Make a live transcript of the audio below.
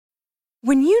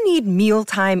When you need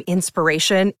mealtime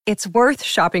inspiration, it's worth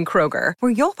shopping Kroger,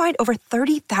 where you'll find over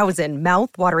 30,000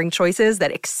 mouth-watering choices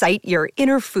that excite your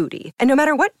inner foodie. And no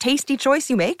matter what tasty choice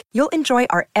you make, you'll enjoy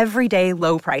our everyday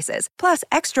low prices, plus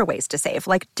extra ways to save,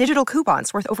 like digital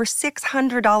coupons worth over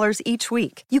 $600 each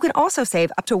week. You can also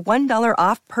save up to $1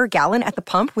 off per gallon at the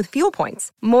pump with fuel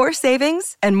points. More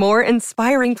savings and more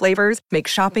inspiring flavors make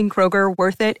shopping Kroger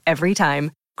worth it every time.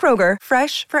 Kroger,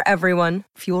 fresh for everyone.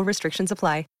 Fuel restrictions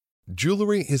apply.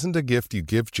 Jewelry isn't a gift you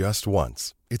give just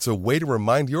once. It's a way to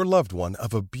remind your loved one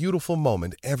of a beautiful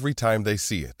moment every time they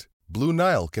see it. Blue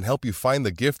Nile can help you find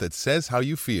the gift that says how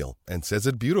you feel and says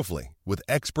it beautifully, with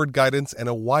expert guidance and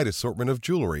a wide assortment of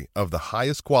jewelry of the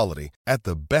highest quality at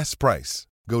the best price.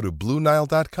 Go to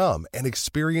BlueNile.com and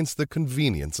experience the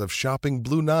convenience of shopping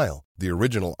Blue Nile, the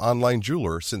original online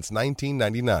jeweler since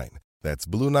 1999. That's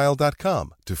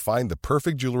BlueNile.com to find the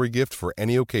perfect jewelry gift for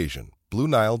any occasion.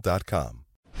 BlueNile.com.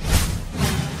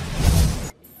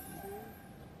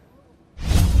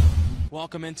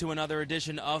 Welcome into another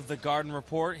edition of the Garden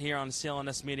Report here on the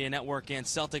CLNS Media Network and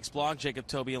Celtics blog. Jacob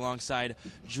Toby alongside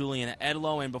Julian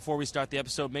Edlow. And before we start the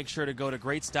episode, make sure to go to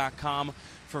greats.com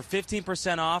for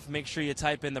 15% off. Make sure you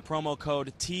type in the promo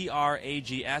code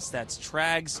TRAGS. That's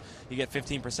TRAGS. You get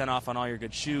 15% off on all your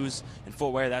good shoes and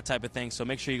footwear, that type of thing. So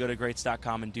make sure you go to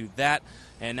greats.com and do that.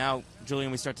 And now,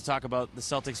 Julian, we start to talk about the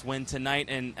Celtics win tonight.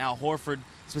 And Al Horford,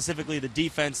 specifically the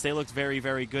defense, they looked very,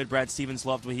 very good. Brad Stevens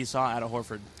loved what he saw out of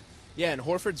Horford. Yeah, and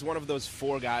Horford's one of those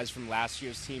four guys from last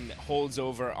year's team that holds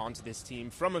over onto this team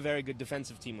from a very good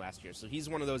defensive team last year. So he's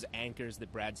one of those anchors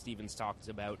that Brad Stevens talks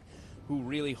about who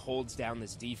really holds down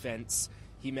this defense.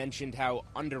 He mentioned how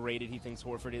underrated he thinks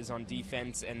Horford is on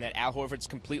defense and that Al Horford's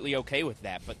completely okay with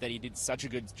that, but that he did such a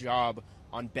good job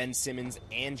on Ben Simmons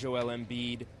and Joel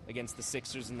Embiid against the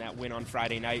Sixers in that win on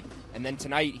Friday night. And then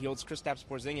tonight he holds Kristaps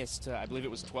Porzingis to, I believe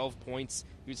it was 12 points.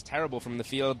 He was terrible from the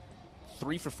field,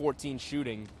 3 for 14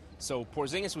 shooting. So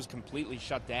Porzingis was completely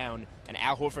shut down, and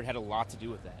Al Horford had a lot to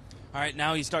do with that. All right,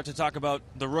 now you start to talk about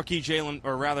the rookie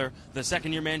the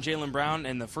second-year man Jaylen Brown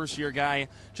and the first-year guy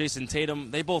Jason Tatum.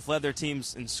 They both led their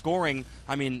teams in scoring.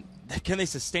 I mean, can they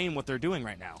sustain what they're doing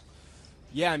right now?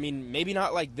 Yeah, I mean, maybe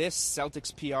not like this.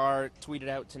 Celtics PR tweeted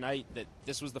out tonight that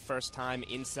this was the first time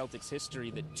in Celtics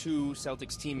history that two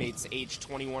Celtics teammates aged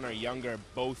 21 or younger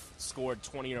both scored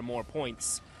 20 or more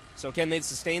points. So can they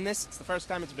sustain this? It's the first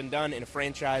time it's been done in a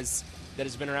franchise that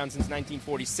has been around since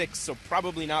 1946, so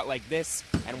probably not like this.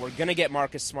 And we're going to get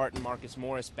Marcus Smart and Marcus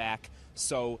Morris back,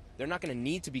 so they're not going to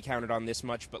need to be counted on this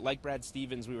much. But like Brad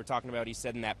Stevens, we were talking about, he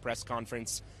said in that press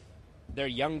conference, they're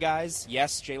young guys,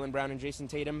 yes, Jaylen Brown and Jason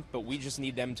Tatum, but we just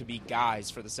need them to be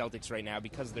guys for the Celtics right now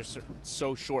because they're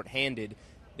so short-handed.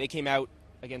 They came out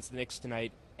against the Knicks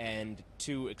tonight, and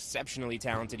two exceptionally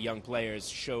talented young players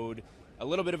showed a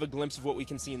little bit of a glimpse of what we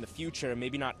can see in the future,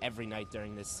 maybe not every night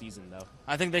during this season, though.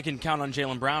 I think they can count on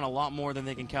Jaylen Brown a lot more than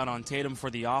they can count on Tatum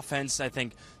for the offense. I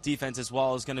think defense as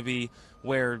well is going to be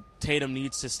where Tatum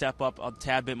needs to step up a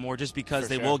tad bit more just because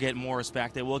they will get Morris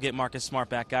back. They will get Marcus Smart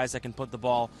back, guys that can put the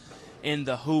ball in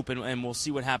the hoop, and we'll see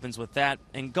what happens with that.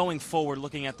 And going forward,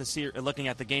 looking at the game,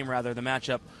 the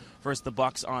matchup versus the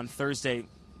Bucks on Thursday,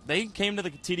 they came to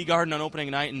the TD Garden on opening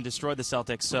night and destroyed the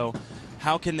Celtics. So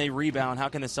how can they rebound? How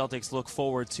can the Celtics look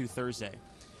forward to Thursday?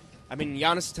 I mean,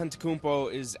 Giannis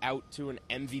Antetokounmpo is out to an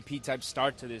MVP-type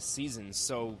start to this season.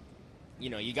 So,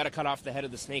 you got to cut off the head of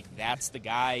the snake. That's the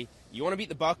guy. You want to beat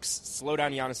the Bucks, slow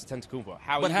down Giannis Antetokounmpo.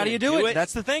 How do you do it?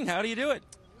 That's the thing. How do you do it?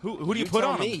 Who do you put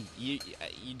on him? You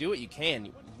do what you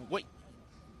can.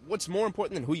 What's more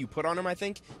important than who you put on him, I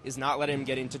think, is not let him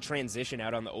get into transition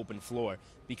out on the open floor.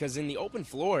 Because in the open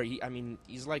floor,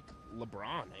 he's like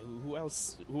LeBron. Who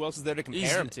else is there to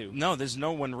compare him to? No, there's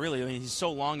no one really. I mean, he's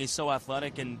so long, he's so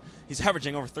athletic, and he's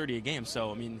averaging over 30 a game. So,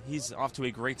 I mean, he's off to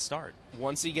a great start.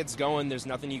 Once he gets going, there's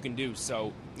nothing you can do.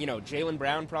 So, Jaylen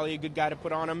Brown, probably a good guy to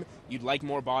put on him. You'd like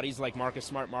more bodies like Marcus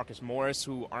Smart, Marcus Morris,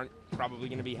 who aren't probably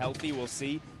going to be healthy, we'll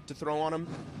see, to throw on him.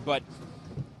 But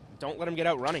don't let him get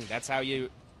out running. That's how you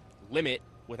limit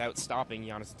without stopping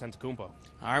Giannis Antetokounmpo. All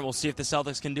right, we'll see if the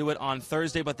Celtics can do it on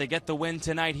Thursday, but they get the win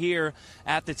tonight here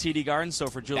at the TD Garden. So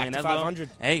for Julian Edlow, 500.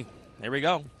 Hey, there we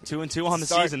go. 2-2 on the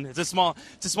season. It's a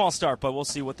small start, but we'll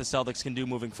see what the Celtics can do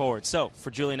moving forward. So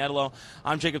for Julian Edlow,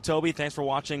 I'm Jacob Toby. Thanks for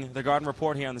watching the Garden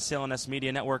Report here on the CLNS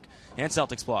Media Network and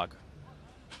Celtics blog.